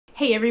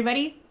Hey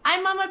everybody,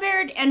 I'm Mama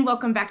Baird and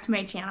welcome back to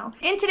my channel.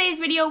 In today's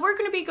video, we're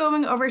going to be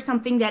going over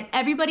something that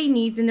everybody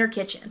needs in their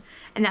kitchen,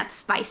 and that's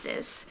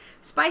spices.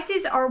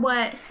 Spices are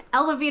what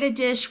elevate a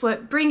dish,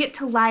 what bring it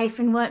to life,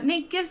 and what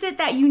gives it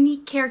that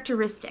unique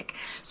characteristic.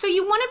 So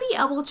you want to be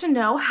able to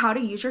know how to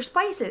use your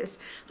spices.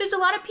 There's a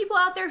lot of people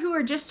out there who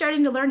are just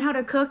starting to learn how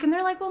to cook, and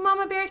they're like, well,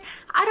 Mama Baird,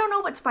 I don't know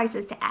what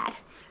spices to add.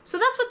 So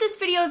that's what this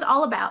video is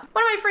all about.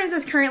 One of my friends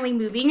is currently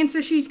moving, and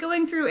so she's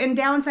going through and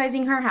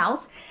downsizing her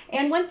house.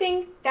 And one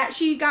thing that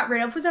she got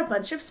rid of was a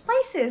bunch of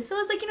spices. So I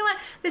was like, you know what?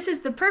 This is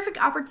the perfect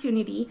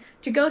opportunity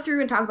to go through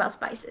and talk about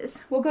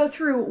spices. We'll go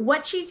through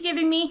what she's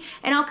giving me,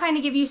 and I'll kind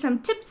of give you some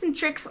tips and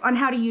tricks on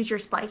how to use your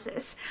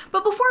spices.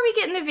 But before we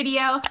get in the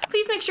video,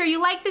 please make sure you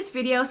like this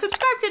video,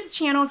 subscribe to the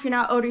channel if you're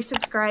not already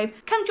subscribed.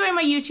 Come join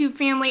my YouTube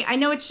family. I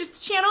know it's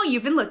just a channel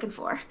you've been looking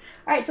for.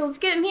 All right, so let's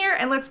get in here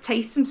and let's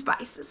taste some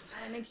spices.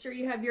 Make sure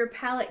you have your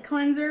palate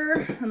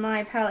cleanser.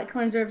 My palate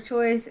cleanser of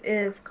choice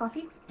is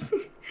coffee.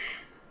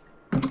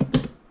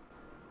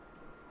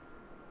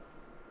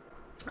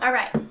 All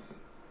right.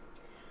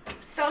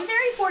 So I'm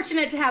very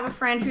fortunate to have a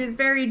friend who is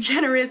very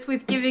generous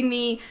with giving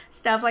me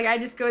stuff. Like I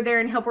just go there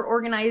and help her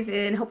organize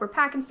it and help her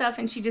pack and stuff,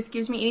 and she just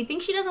gives me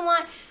anything she doesn't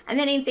want, and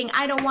then anything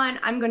I don't want,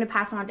 I'm going to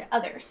pass on to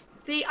others.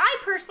 See, I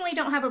personally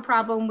don't have a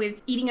problem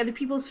with eating other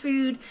people's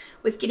food,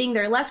 with getting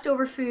their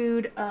leftover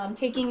food,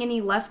 taking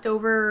any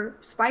leftover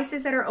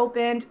spices that are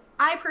opened.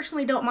 I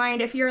personally don't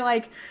mind. If you're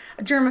like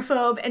a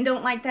germaphobe and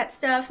don't like that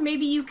stuff,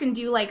 maybe you can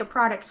do like a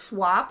product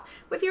swap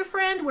with your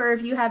friend, where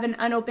if you have an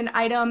unopened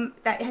item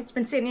that has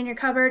been sitting in your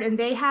cupboard and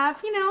they have,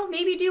 you know,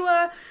 maybe do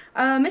a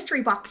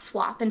mystery box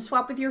swap and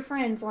swap with your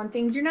friends on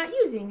things you're not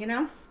using, you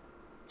know?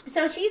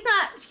 So she's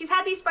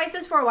had these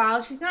spices for a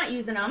while. She's not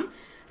using them.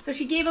 So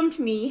she gave them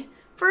to me.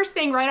 First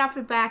thing right off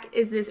the back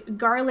is this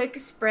garlic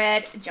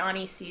spread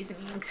Johnny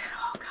seasonings.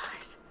 Oh,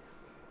 guys.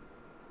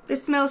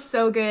 This smells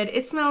so good.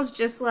 It smells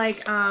just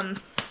like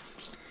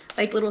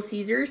Little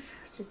Caesars.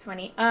 It's just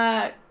funny.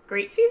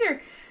 Great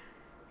Caesar.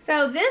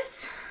 So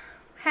this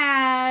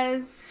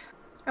has,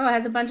 it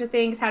has a bunch of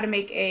things, how to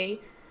make a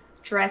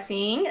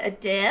dressing, a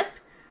dip.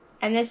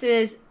 And this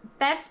is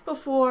best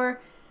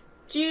before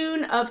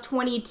June of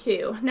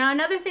 22. Now,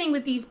 another thing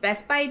with these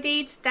Best By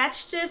dates,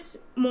 that's just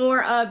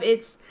more of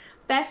it's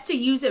best to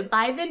use it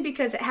by then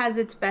because it has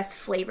its best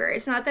flavor.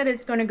 It's not that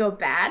it's going to go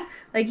bad.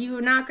 Like, you're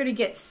not going to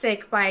get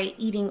sick by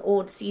eating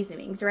old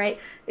seasonings, right?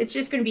 It's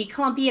just going to be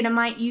clumpy and it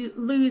might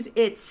lose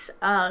its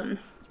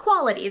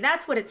quality.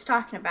 That's what it's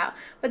talking about.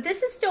 But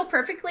this is still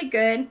perfectly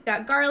good.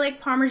 Got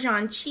garlic,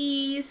 Parmesan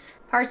cheese,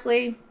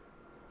 parsley,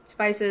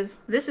 spices.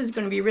 This is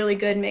going to be really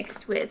good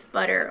mixed with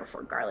butter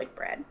for garlic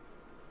bread.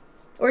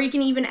 Or you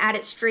can even add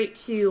it straight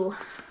to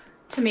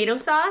tomato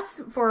sauce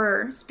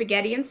for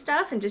spaghetti and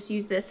stuff and just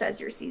use this as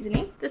your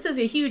seasoning. This is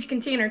a huge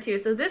container too,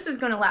 so this is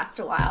going to last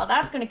a while.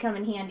 That's going to come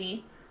in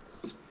handy.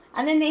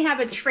 And then they have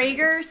a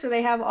Traeger, so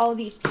they have all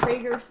these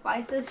Traeger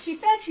spices. She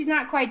said she's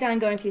not quite done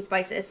going through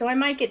spices, so I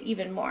might get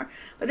even more.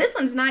 But this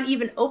one's not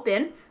even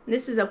open.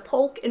 This is a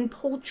pork and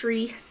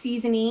poultry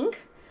seasoning.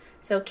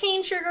 So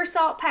cane sugar,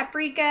 salt,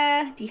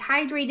 paprika,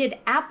 dehydrated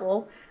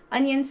apple,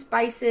 onion,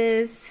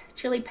 spices,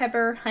 chili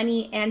pepper,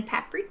 honey, and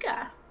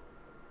paprika.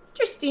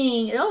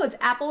 Interesting. Oh, it's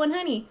apple and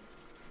honey.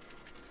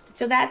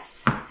 So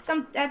that's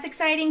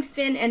exciting.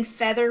 Fin and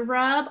feather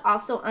rub,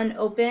 also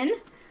unopened.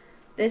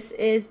 This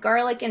is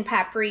garlic and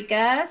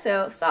paprika.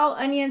 So salt,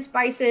 onion,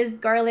 spices,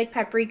 garlic,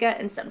 paprika,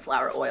 and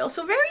sunflower oil.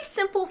 So very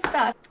simple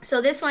stuff.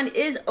 So this one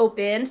is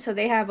open. So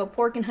they have a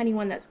pork and honey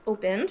one that's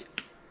opened.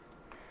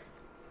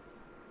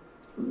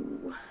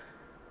 Ooh.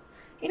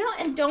 You know,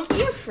 and don't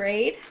be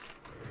afraid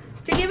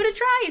to give it a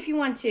try if you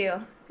want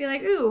to. Be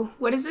like, ooh,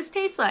 what does this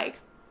taste like?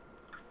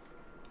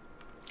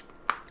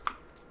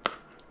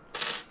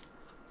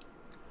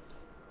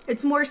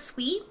 It's more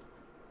sweet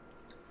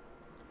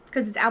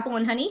because it's apple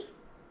and honey.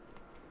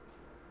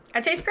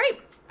 That tastes great.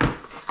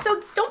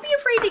 So don't be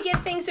afraid to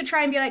give things a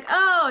try and be like,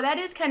 oh, that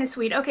is kind of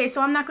sweet. Okay, so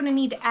I'm not going to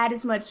need to add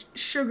as much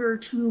sugar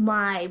to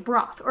my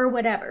broth or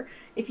whatever,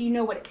 if you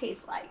know what it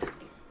tastes like.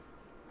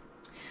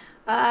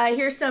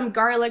 Here's some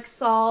garlic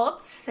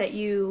salt that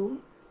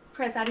you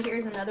press out of here.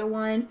 Is another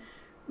one.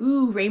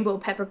 Ooh, rainbow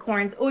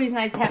peppercorns. Always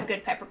nice to have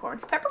good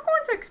peppercorns.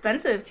 Peppercorns are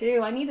expensive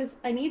too. I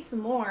need some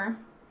more.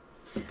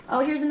 Oh,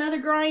 here's another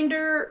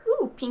grinder.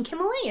 Ooh, pink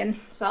Himalayan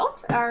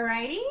salt.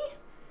 Alrighty.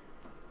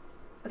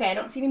 Okay, I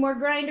don't see any more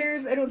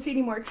grinders. I don't see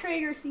any more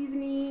Traeger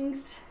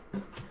seasonings.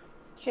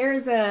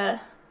 Here's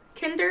a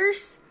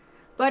Kinder's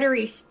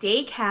buttery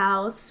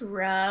steakhouse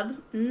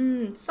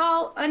rub.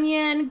 Salt,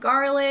 onion,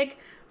 garlic,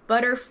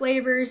 butter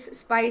flavors,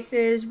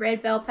 spices,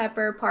 red bell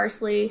pepper,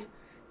 parsley,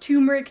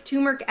 turmeric.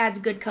 Turmeric adds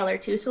good color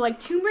too. So like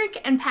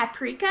turmeric and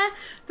paprika,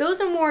 those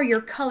are more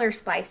your color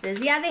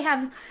spices. Yeah, they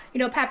have, you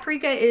know,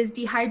 paprika is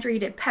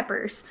dehydrated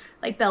peppers,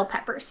 like bell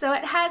peppers. So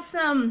it has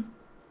some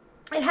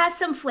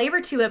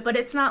flavor to it, but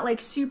it's not like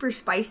super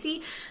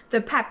spicy.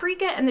 The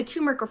paprika and the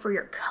turmeric are for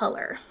your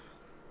color.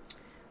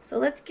 So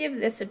let's give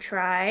this a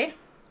try.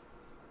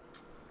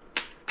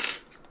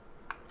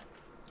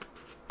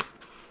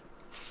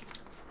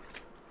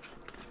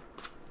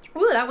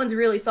 Ooh, that one's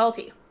really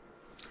salty.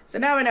 So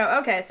now I know,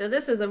 okay, so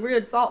this is a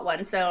weird salt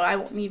one, so I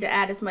won't need to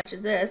add as much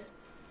as this.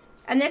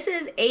 And this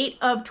is 8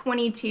 of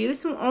 22,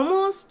 so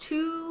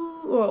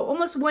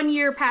almost 1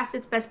 year past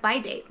its best by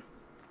date.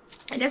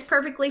 And that's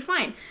perfectly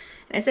fine.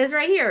 And it says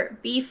right here,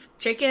 beef,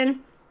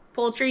 chicken,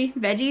 poultry,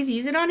 veggies,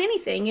 use it on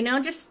anything, you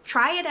know, just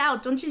try it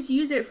out. Don't just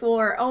use it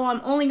for, oh,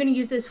 I'm only gonna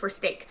use this for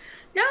steak.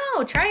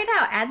 No, try it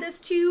out. Add this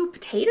to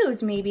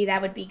potatoes, maybe,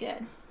 that would be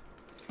good.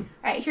 All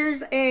right,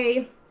 here's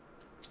a,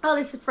 oh,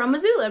 this is from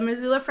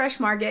Missoula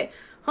Fresh Market.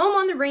 Home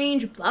on the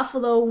Range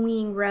buffalo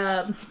wing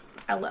rub.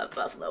 I love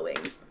buffalo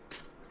wings.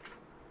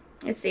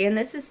 Let's see, and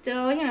this is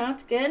still, you know,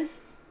 it's good.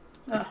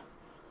 Ugh.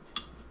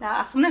 The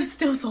last one is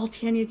still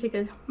salty. I need to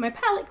take my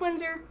palate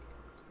cleanser.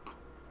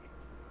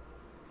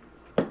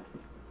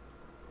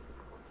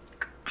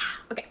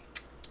 Okay.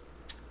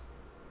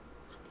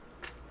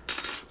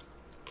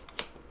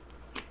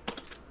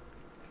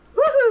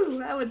 Woohoo!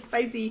 That one's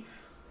spicy.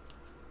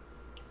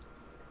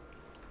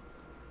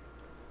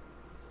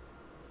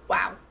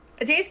 Wow.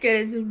 It tastes good.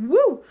 It's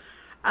woo!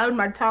 Out of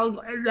my tongue.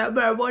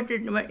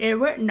 It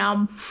went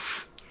numb.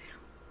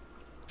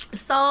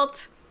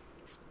 Salt,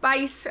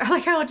 spice. I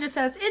like how it just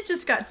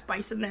got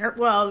spice in there.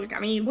 Well, I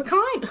mean, what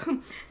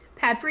kind?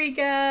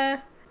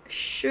 Paprika,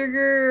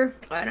 sugar.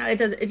 I don't know.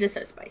 It just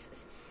says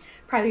spices.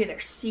 Probably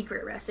their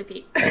secret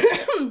recipe.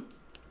 Woo!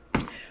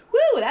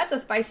 That's a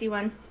spicy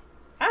one.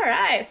 All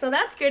right. So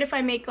that's good if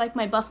I make like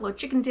my buffalo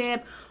chicken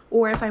dip,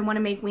 or if I want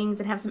to make wings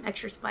and have some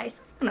extra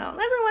spice. I don't know.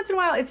 Every once in a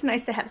while, it's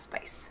nice to have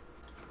spice.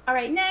 All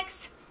right,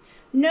 next,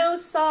 no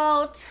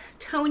salt,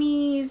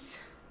 Tony's,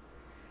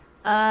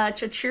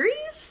 chimichurris,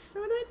 is that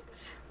what that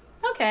is?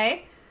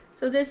 Okay,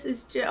 so this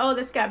is, oh,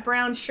 this got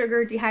brown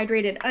sugar,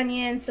 dehydrated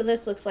onion, so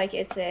this looks like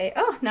it's a,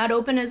 oh, not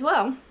open as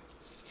well.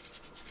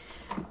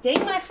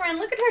 Dang, my friend,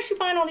 look at her, she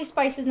buying all these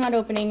spices, not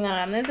opening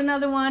them. There's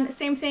another one,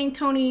 same thing,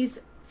 Tony's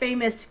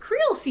famous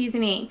Creole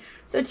seasoning.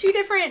 So 2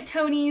 different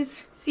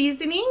Tony's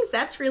seasonings,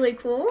 that's really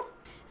cool.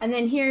 And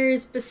then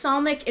here's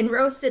balsamic and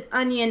roasted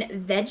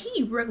onion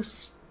veggie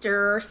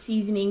roaster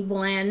seasoning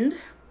blend.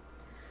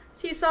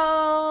 Sea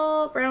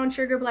salt, brown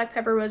sugar, black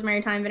pepper,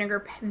 rosemary, thyme,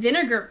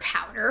 vinegar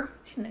powder.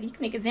 Didn't know you can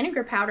make a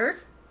vinegar powder.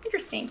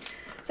 Interesting.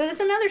 So this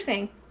is another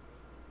thing.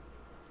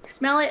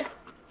 Smell it,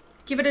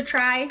 give it a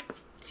try,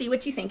 see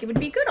what you think it would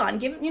be good on.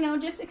 Give it, you know,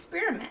 just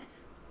experiment.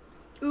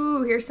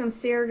 Ooh, here's some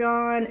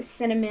Saragon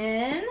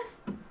cinnamon.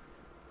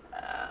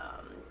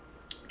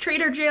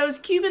 Trader Joe's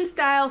Cuban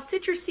style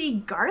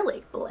citrusy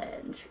garlic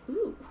blend.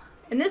 Ooh,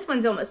 and this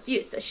one's almost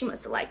used, so she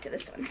must have liked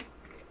this one.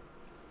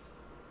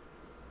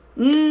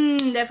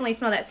 Definitely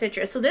smell that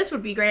citrus. So this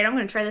would be great. I'm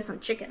gonna try this on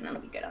chicken. That'll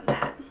be good on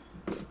that.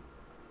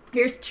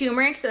 Here's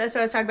turmeric. So that's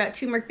what I was talking about.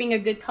 Turmeric being a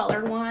good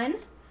color one.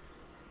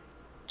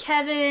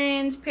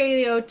 Kevin's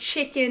Paleo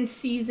Chicken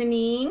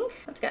Seasoning.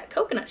 It's got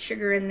coconut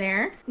sugar in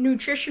there.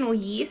 Nutritional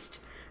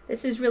yeast.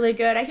 This is really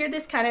good. I hear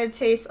this kind of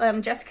tastes,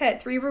 Jessica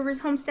at Three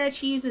Rivers Homestead,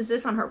 she uses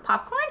this on her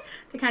popcorn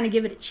to kind of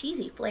give it a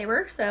cheesy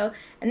flavor. So,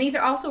 and these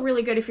are also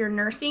really good if you're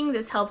nursing.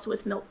 This helps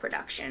with milk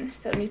production.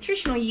 So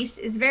nutritional yeast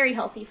is very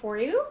healthy for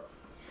you.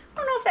 I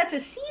don't know if that's a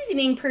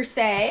seasoning per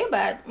se,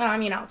 but well, I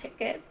mean, I'll take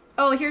it.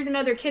 Oh, here's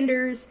another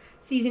Kinder's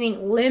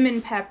seasoning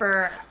lemon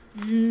pepper.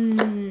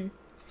 Oh,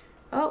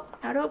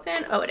 not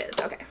open? Oh, it is.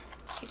 Okay.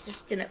 It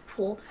just didn't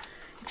pull.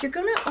 If you're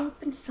gonna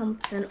open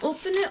something,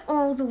 open it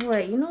all the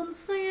way. You know what I'm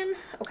saying?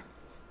 Okay.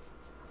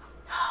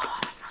 Oh,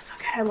 that smells so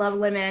good. I love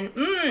lemon.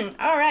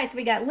 All right, so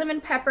we got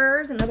lemon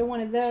peppers, another one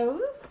of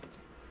those.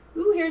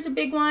 Ooh, here's a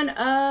big one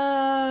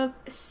of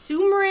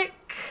turmeric.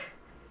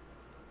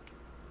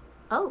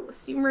 Oh,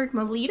 turmeric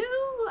Molito?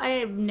 I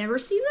have never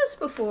seen this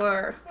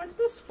before. What's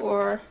this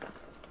for?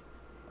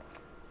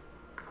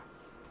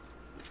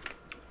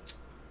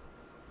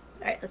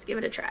 All right, let's give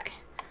it a try.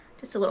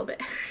 Just a little bit.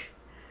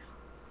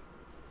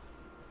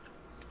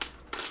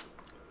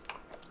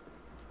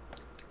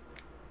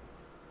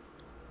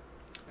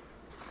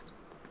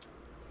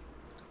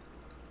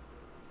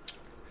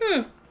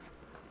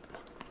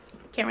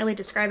 Can't really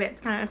describe it.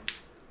 It's kind of,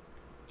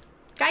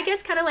 I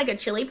guess, kind of like a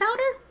chili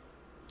powder.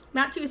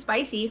 Not too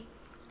spicy.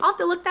 I'll have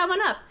to look that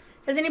one up.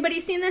 Has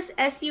anybody seen this?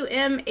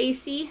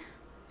 S-U-M-A-C?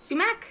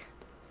 Sumac?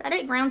 Is that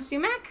it? Ground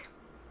sumac?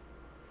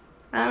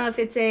 I don't know if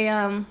it's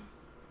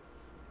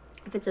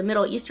a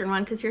Middle Eastern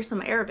one, because here's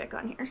some Arabic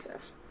on here. So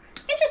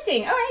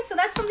interesting. All right, so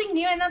that's something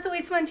new, and that's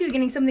always fun too,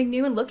 getting something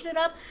new and looking it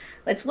up.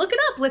 Let's look it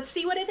up. Let's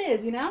see what it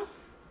is, you know?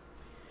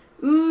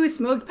 Ooh,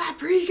 smoked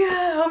paprika.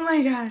 Oh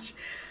my gosh.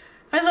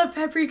 I love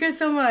paprika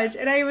so much,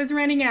 and I was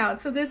running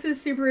out, so this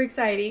is super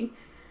exciting.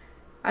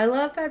 I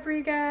love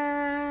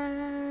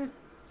paprika.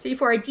 So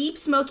for a deep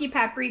smoky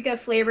paprika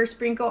flavor,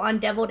 sprinkle on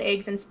deviled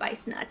eggs and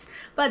spice nuts.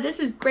 But this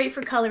is great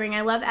for coloring. I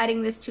love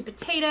adding this to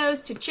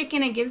potatoes, to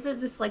chicken. It gives it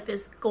just like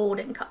this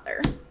golden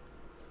color.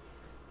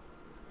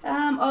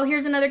 Oh,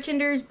 here's another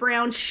Kinder's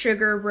brown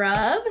sugar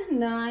rub.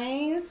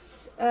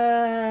 Nice.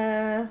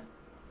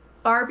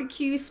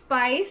 Barbecue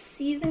spice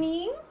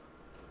seasoning.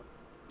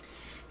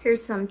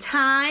 Here's some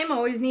thyme.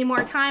 Always need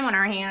more thyme on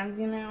our hands,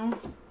 you know.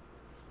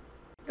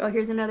 Oh,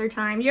 here's another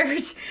thyme.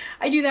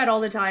 I do that all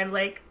the time.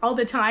 Like, all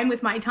the time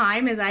with my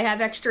thyme is I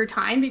have extra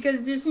time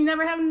because there's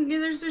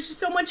just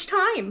so much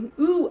time.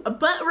 Ooh, a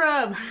butt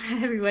rub.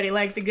 Everybody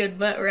likes a good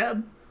butt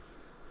rub.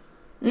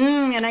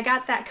 And I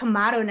got that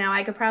Kamado now.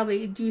 I could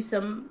probably do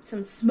some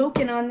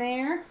smoking on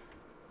there.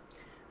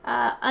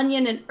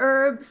 Onion and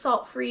herb,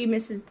 salt-free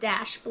Mrs.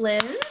 Dash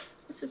blend.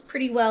 This is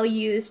pretty well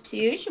used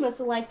too. She must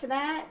have liked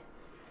that.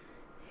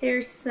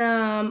 Here's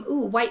some, ooh,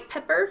 white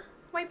pepper.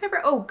 White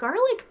pepper, oh,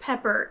 garlic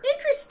pepper.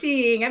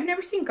 Interesting, I've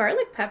never seen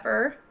garlic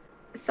pepper.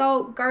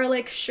 Salt,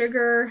 garlic,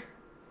 sugar,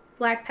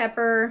 black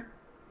pepper,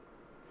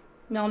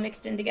 all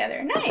mixed in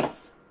together.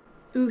 Nice.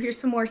 Ooh, here's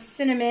some more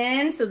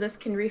cinnamon, so this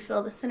can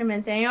refill the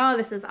cinnamon thing. Oh,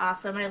 this is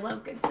awesome. I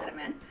love good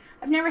cinnamon.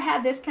 I've never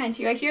had this kind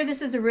too. I hear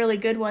this is a really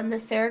good one, the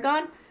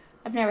Saragon.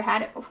 I've never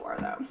had it before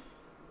though.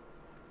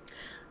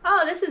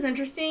 Oh, this is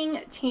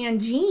interesting.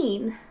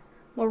 Tangine,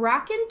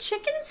 Moroccan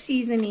chicken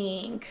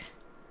seasoning.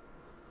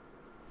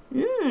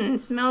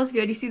 Smells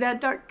good. You see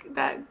that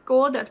that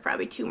gold? That's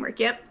probably turmeric.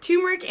 Yep,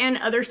 turmeric and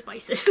other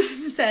spices,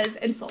 it says,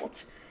 and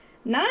salt.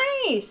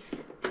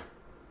 Nice.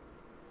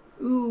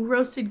 Ooh,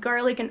 roasted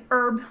garlic and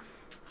herb.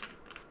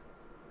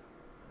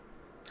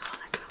 Oh,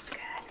 that smells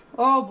good.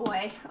 Oh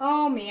boy.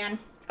 Oh man.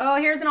 Oh,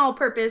 here's an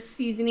all-purpose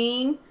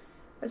seasoning.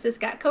 What's this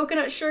got?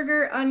 Coconut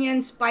sugar,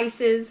 onion,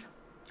 spices.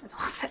 That's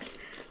all it says.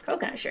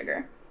 Coconut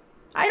sugar.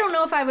 I don't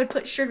know if I would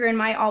put sugar in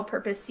my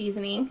all-purpose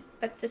seasoning,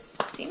 but this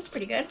seems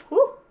pretty good.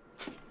 Woo!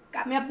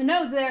 Got me up the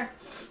nose there.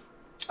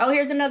 Oh,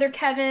 here's another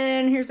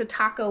Kevin. Here's a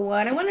taco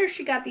one. I wonder if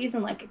she got these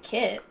in like a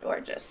kit or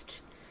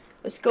just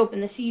was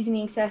scoping the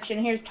seasoning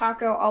section. Here's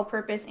taco,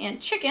 all-purpose, and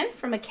chicken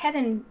from a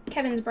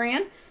Kevin's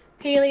brand.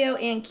 Paleo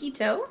and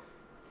keto.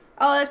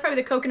 Oh, that's probably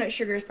the coconut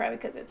sugar is probably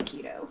because it's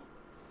keto.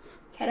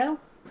 Keto?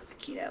 It's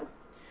keto.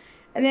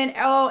 And then,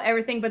 oh,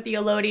 everything but the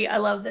elodie. I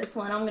love this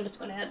one. I'm just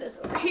going to add this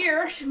over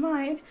here to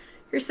mine.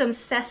 Here's some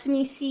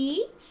sesame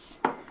seeds.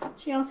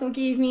 She also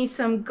gave me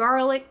some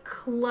garlic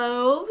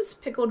cloves.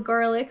 Pickled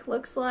garlic,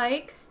 looks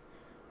like.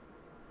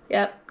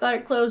 Yep,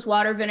 garlic cloves,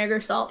 water,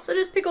 vinegar, salt. So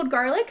just pickled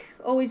garlic.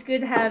 Always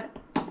good to have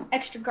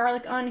extra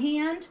garlic on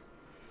hand.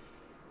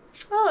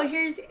 Oh,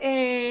 here's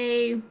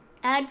a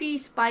Adby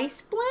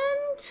spice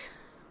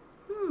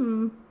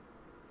blend.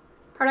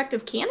 Product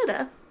of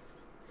Canada.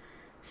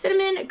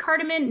 Cinnamon,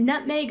 cardamom,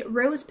 nutmeg,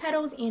 rose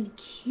petals, and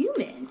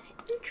cumin.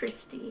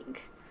 Interesting.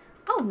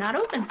 Oh, not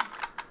open.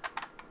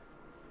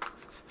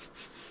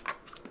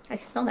 I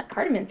smell that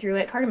cardamom through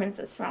it. Cardamon's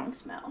a strong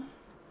smell.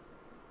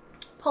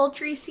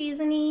 Poultry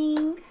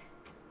seasoning.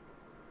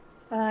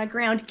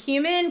 Ground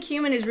cumin.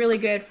 Cumin is really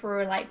good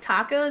for like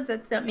tacos.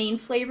 That's the main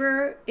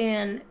flavor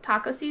in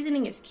taco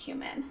seasoning is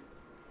cumin.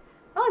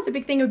 Oh, it's a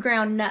big thing of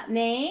ground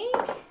nutmeg.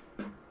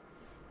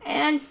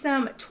 And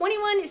some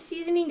 21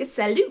 seasoning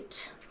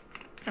salute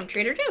from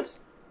Trader Joe's.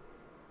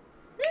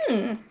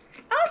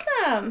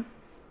 Awesome.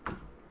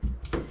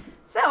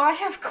 So I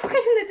have quite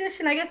an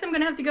addition. I guess I'm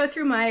gonna have to go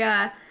through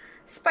my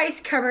spice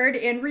cupboard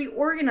and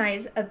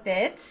reorganize a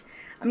bit.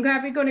 I'm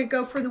probably going to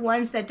go for the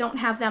ones that don't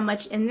have that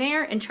much in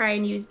there and try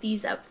and use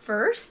these up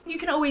first. You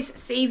can always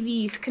save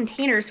these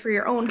containers for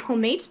your own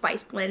homemade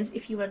spice blends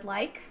if you would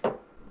like.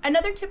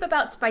 Another tip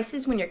about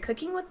spices when you're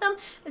cooking with them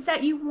is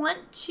that you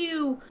want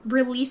to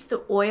release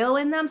the oil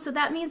in them. So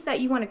that means that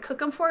you want to cook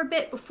them for a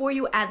bit before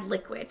you add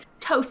liquid.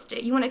 Toast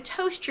it. You want to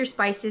toast your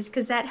spices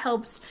because that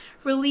helps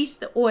release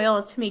the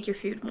oil to make your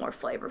food more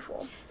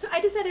flavorful. So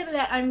I decided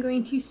that I'm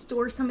going to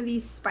store some of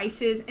these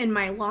spices in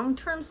my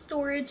long-term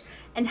storage.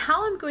 And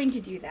how I'm going to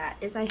do that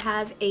is I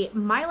have a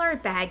Mylar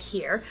bag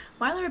here.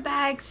 Mylar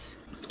bags,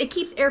 it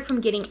keeps air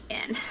from getting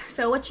in.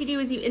 So what you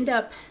do is you end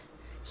up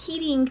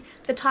heating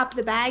the top of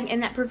the bag,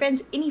 and that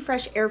prevents any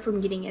fresh air from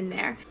getting in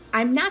there.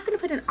 I'm not going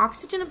to put an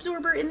oxygen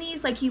absorber in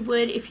these like you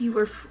would if you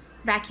were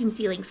vacuum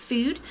sealing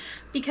food,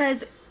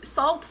 because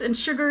salts and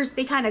sugars,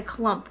 they kind of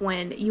clump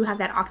when you have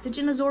that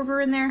oxygen absorber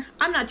in there.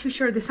 I'm not too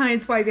sure the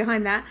science why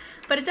behind that,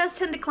 but it does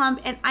tend to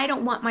clump, and I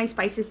don't want my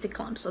spices to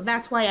clump. So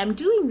that's why I'm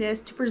doing this,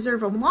 to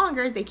preserve them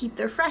longer. They keep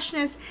their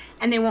freshness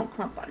and they won't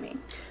clump on me.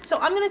 So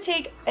I'm gonna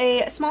take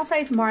a small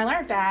size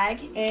Mylar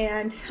bag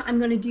and I'm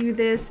gonna do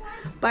this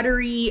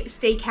buttery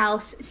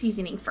steakhouse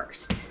seasoning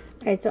first. All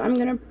right, so I'm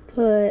gonna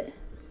put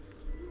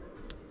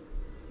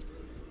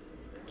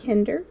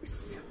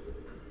Kinder's,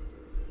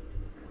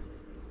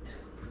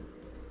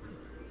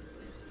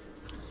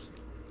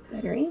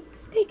 buttery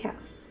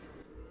steakhouse.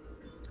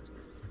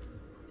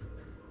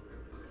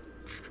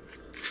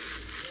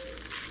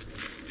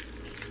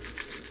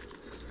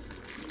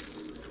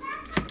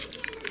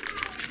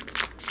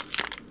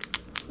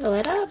 Fill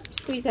it up,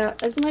 squeeze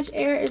out as much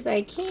air as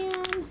I can,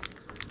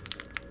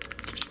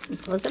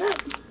 and close it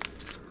up.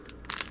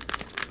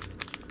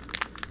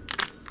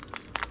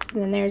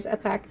 And then there's a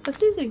pack of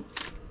seasoning.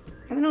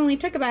 And it only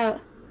took about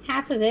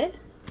half of it,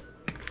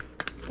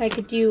 so I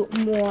could do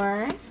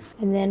more.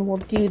 And then we'll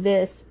do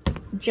this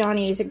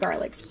Johnny's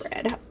garlic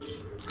spread.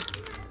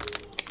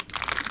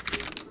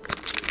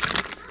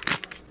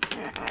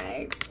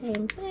 Alright,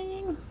 same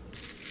thing.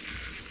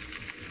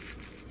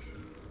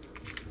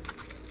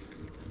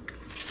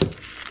 'Cause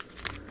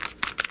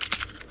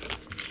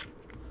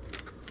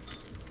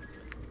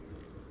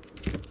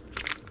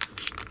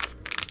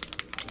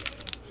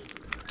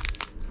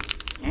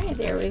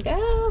right, there we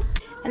go.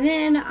 And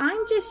then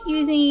I'm just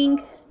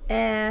using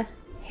a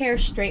hair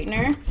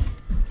straightener.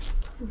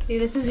 See,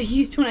 this is a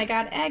used one I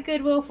got at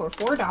Goodwill for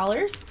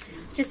 $4.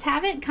 Just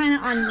have it kind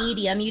of on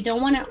medium. You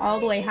don't want it all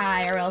the way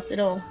high or else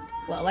it'll,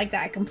 well, like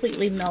that,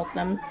 completely melt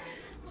them.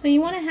 So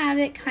you want to have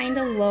it kind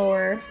of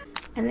lower,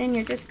 and then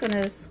you're just going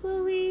to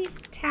slowly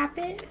tap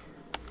it,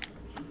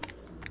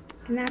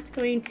 and that's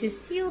going to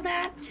seal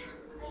that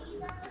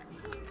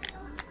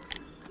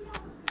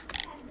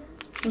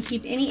and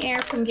keep any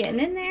air from getting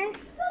in there.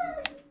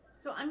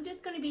 So I'm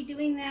just going to be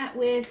doing that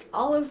with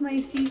all of my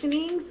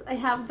seasonings. I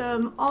have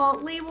them all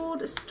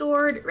labeled,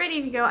 stored,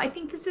 ready to go. I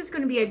think this is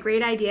going to be a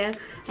great idea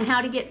on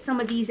how to get some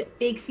of these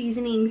big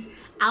seasonings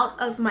out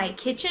of my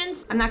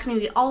kitchens. I'm not going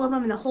to need all of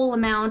them in the whole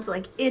amount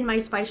like in my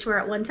spice drawer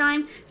at one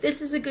time.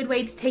 This is a good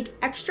way to take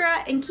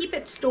extra and keep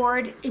it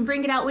stored and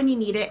bring it out when you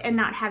need it and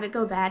not have it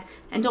go bad,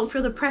 and don't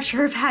feel the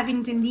pressure of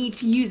having to need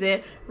to use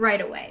it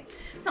right away.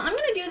 So I'm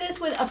going to do this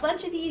with a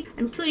bunch of these,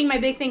 including my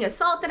big thing of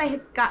salt that I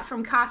got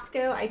from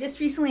Costco. I just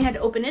recently had to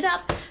open it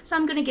up, so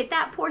I'm going to get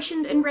that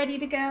portioned and ready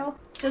to go.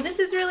 So this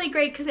is really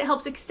great because it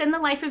helps extend the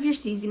life of your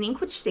seasoning,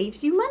 which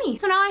saves you money.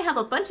 So now I have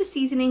a bunch of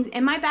seasonings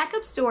in my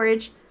backup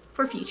storage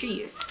for future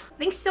use.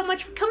 Thanks so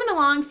much for coming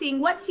along, seeing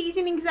what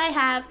seasonings I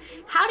have,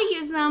 how to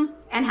use them,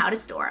 and how to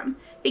store them.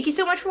 Thank you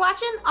so much for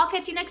watching. I'll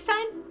catch you next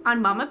time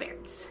on Mama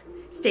Baird's.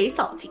 Stay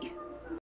salty.